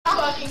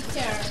fucking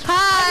care.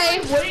 Hi. I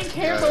wouldn't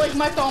care, but like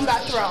my phone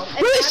got thrown.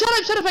 Wait,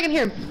 shut up, I can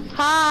hear him.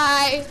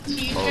 Hi.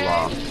 TeeJay.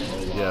 Hola.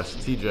 Yes,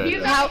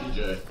 TeeJay. How?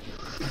 TeeJay.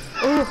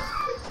 Oh.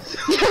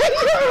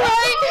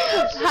 Right.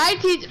 Hi,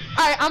 TeeJay.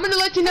 All right, I'm gonna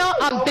let you know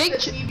I'm big.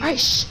 All right,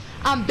 shh.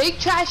 I'm big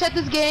trash at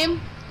this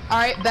game. All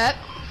right, bet.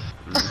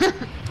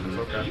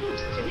 Okay.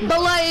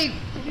 But like,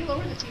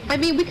 I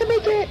mean, we can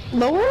make it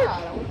lower.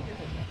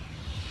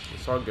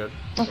 It's all good.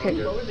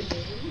 Okay. What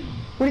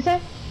do you say?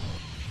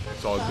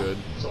 It's all good.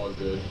 It's all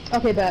good.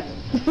 Okay, bet.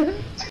 How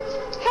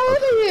old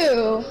are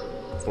you?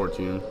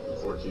 14.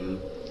 14.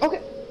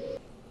 Okay.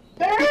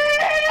 Yeah,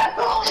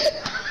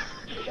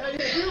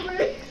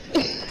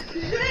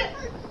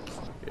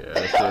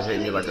 that shit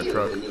hit me like a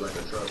truck.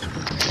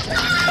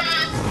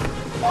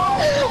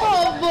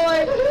 Oh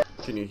boy.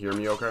 Can you hear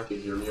me okay? Can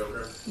you hear me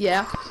okay?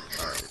 Yeah.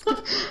 Alright.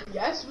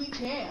 Yes, we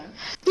can.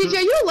 TeeJay,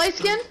 are you a light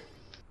skin?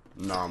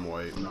 No, I'm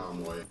white. No,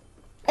 I'm white.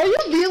 Are you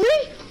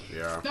really?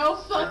 Yeah. No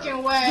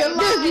fucking way.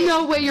 There's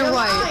no way you're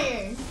white.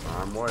 Lying.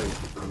 I'm white.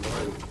 I'm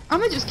white. I'm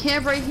gonna just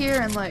camp right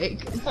here and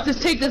like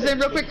just take this in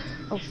real quick.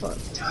 Oh fuck.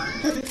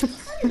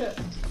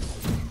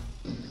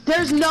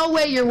 There's no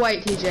way you're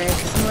white, TeeJay.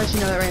 I'm gonna let you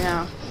know that right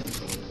now.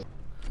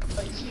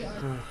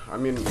 I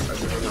mean, I've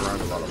been hanging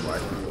around a lot of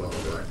black people.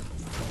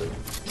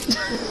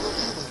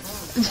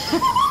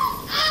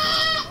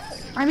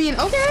 I mean,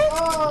 okay.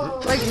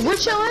 Like we're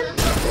chilling.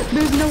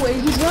 There's no way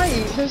he's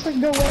white. There's like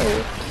no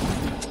way.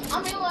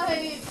 I mean,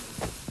 like.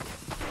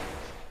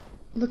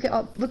 Look at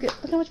how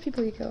much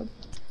people you killed.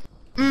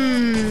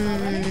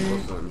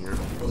 What's on here?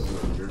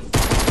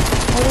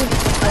 Holy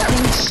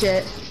fucking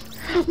shit.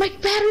 My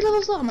battery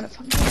level's low. I'm gonna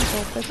fucking kill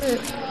myself. That's it.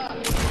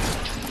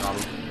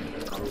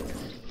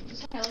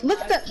 Look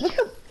at that. Look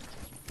how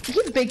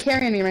he's big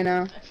carrying me right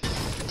now.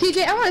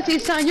 TeeJay, I want to see a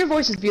sign. Your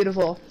voice is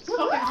beautiful. It's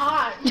fucking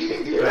hot.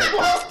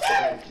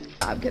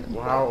 I'm kidding.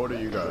 Well, how old are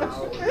you guys?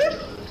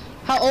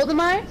 How old am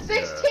I?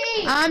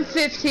 16. I'm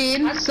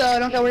 15, so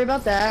don't gotta worry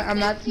about that. I'm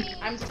not.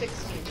 I'm 16.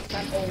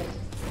 I'm old.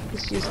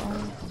 She's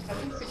old.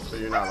 So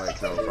you're not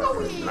like no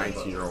fucking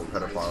 19-year-old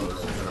pedophiles,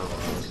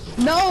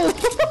 you know? No.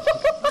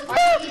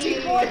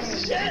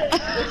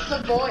 It's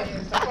the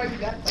boys. That's why you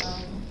got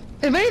them.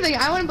 If anything,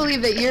 I wouldn't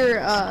believe that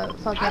you're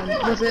fucking.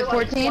 Was it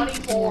 14?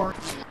 24.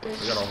 I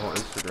got a whole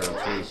Instagram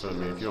too, so I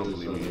mean, if you don't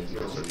believe me, you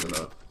can search it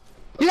up.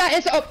 You got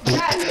it's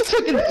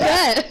fucking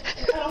bet.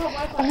 Oh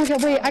my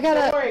god, wait, I gotta.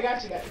 Don't worry, I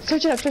got you guys.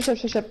 Search it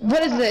up.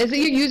 What is it? Is it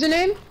your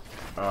username?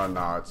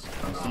 Nah, it's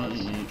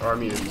TEE, or I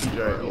mean, it's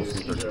TeeJay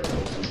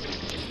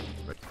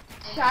LC13.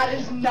 That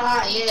is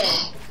not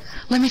it.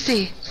 Let me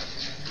see.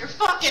 You're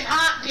fucking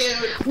hot,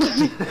 dude.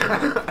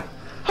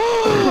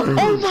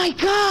 Oh my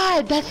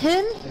god, that's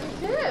him?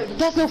 That's him.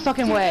 That's no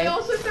fucking way. You're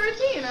also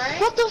 13, right?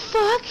 What the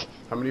fuck?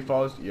 How many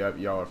follows? Yeah,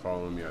 y'all are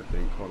following me, I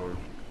think. Hold on.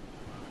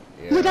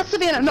 Yeah. Wait, that's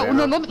Savannah. No,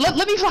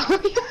 let me follow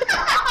you.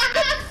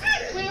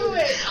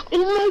 Wait.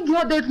 Oh my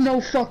god, there's no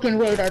fucking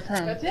way that's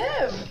him. That's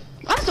him.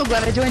 I'm so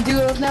glad I joined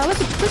duos now.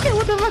 Look at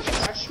what the fuck.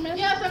 Freshman?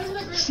 Yeah, send him to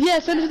the group. Yeah,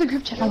 send it to the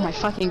group chat. Oh my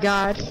fucking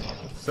god.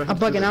 I'm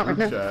bugging out right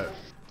now.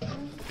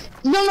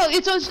 No,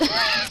 it's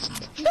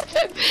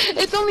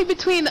it's only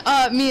between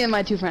me and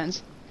my two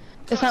friends.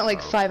 It's not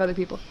like 5 other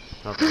people.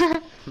 Okay.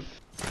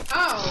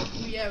 Oh,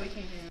 yeah, we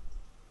can hear him.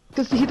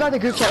 Because he thought the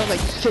group chat was like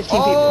 15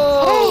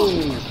 Oh!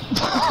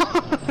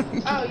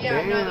 Oh,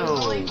 yeah, no, there's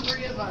only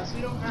 3 of us.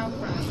 We don't have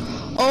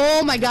friends. people.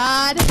 Oh my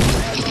god.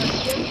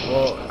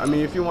 Well, I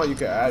mean, if you want, you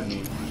can add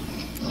me.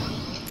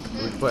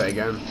 We can play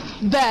again.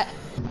 Bet.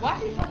 Why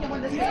do you fucking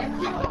win this game?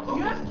 You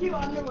have cute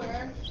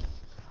underwear.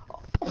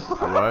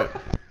 What?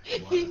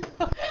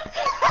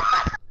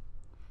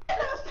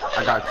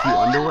 I got cute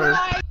underwear?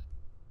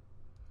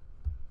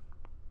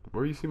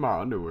 Where you see my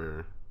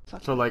underwear?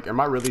 So like, am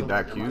I really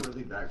that cute?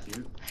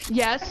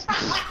 Yes.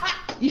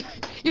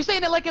 You're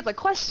saying it like it's a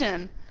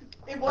question.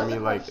 I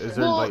mean, like, is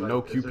there like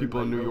no cute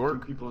people in New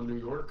York?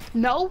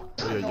 No?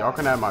 Yeah, y'all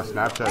can have my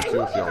Snapchat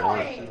too if y'all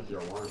want.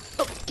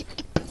 Oh,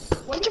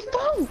 get your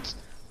phone.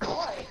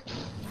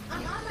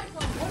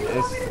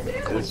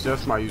 It's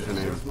just my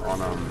username on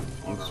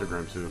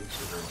Instagram too.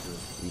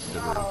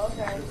 Instagram. Oh,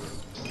 okay.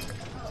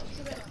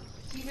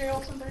 TeeJay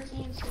also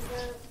 13,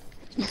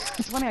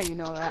 It's funny how you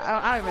know that.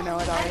 I don't even know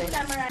it already.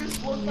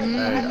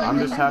 Hey, I'm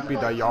just happy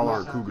that y'all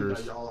aren't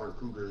cougars.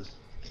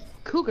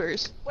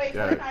 Cougars? Wait,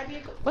 Yeah.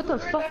 What the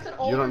fuck?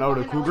 You don't know what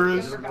a cougar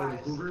is?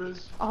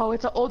 Oh,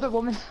 it's an older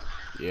woman.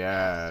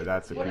 Yeah,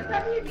 that's a What does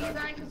that cougar. mean,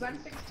 because I'm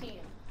 16.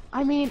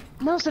 I mean,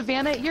 no,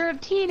 Savannah, you're a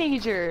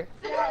teenager.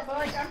 Yeah, but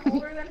like, I'm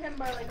older than him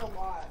by like a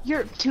lot.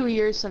 You're 2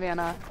 years,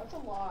 Savannah. That's a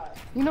lot.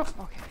 You know,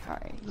 okay,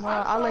 alright.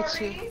 Well, I'll let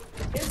you.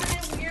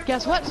 Isn't it weird?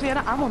 Guess what,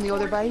 Savannah? I'm only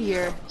older by a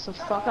year, so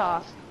fuck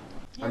off.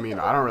 I mean,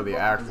 I don't really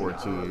act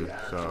 14,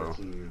 so.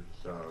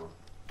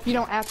 You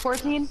don't act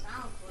 14?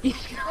 You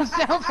don't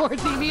sound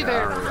 14 either.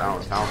 Yeah, I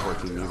don't sound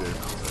 14 either.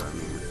 So, I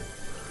mean,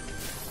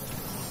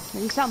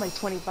 You sound like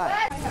 25.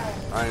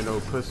 I ain't no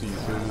pussy, you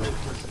feel me?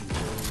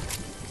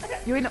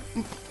 You ain't no...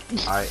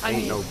 I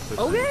ain't no pussy,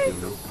 okay. you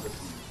feel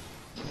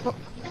me?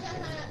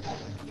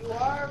 You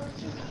are what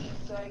you eat,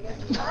 so I guess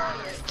you are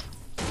it.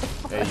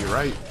 Hey, you're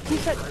right. He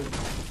said.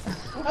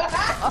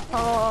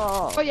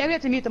 Oh yeah, we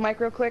have to mute the mic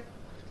real quick.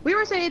 We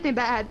weren't saying anything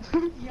bad.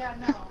 Yeah,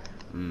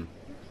 no.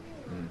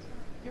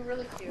 You're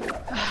really cute.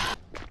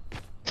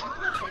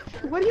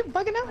 What are you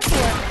bugging out for?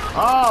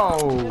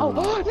 Oh! Oh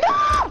no!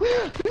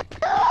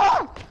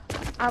 No!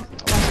 I'm.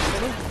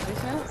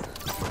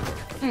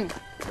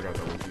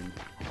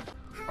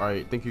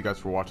 Alright, thank you guys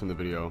for watching the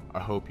video. I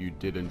hope you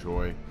did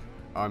enjoy.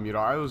 You know,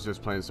 I was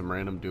just playing some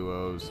random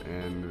duos,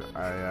 and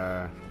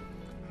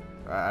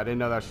I didn't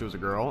know that she was a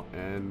girl,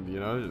 and you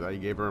know, I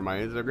gave her my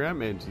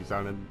Instagram, and she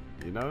sounded,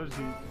 you know,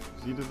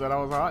 she just said I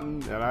was hot,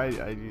 and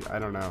I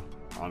don't know,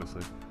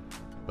 honestly,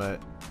 but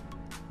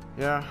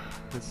yeah,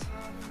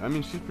 I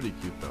mean, she's pretty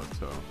cute though,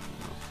 so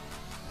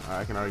you know,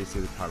 I can already see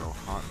the title,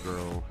 Hot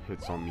Girl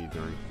Hits on Me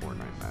During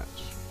Fortnite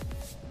Match.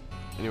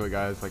 Anyway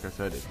guys, like I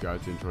said, if you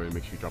guys enjoy it,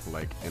 make sure you drop a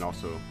like, and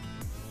also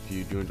if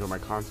you do enjoy my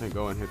content,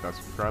 go and hit that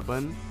subscribe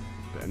button.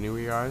 But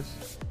anyway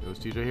guys, it was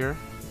TeeJay here,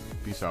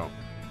 peace out.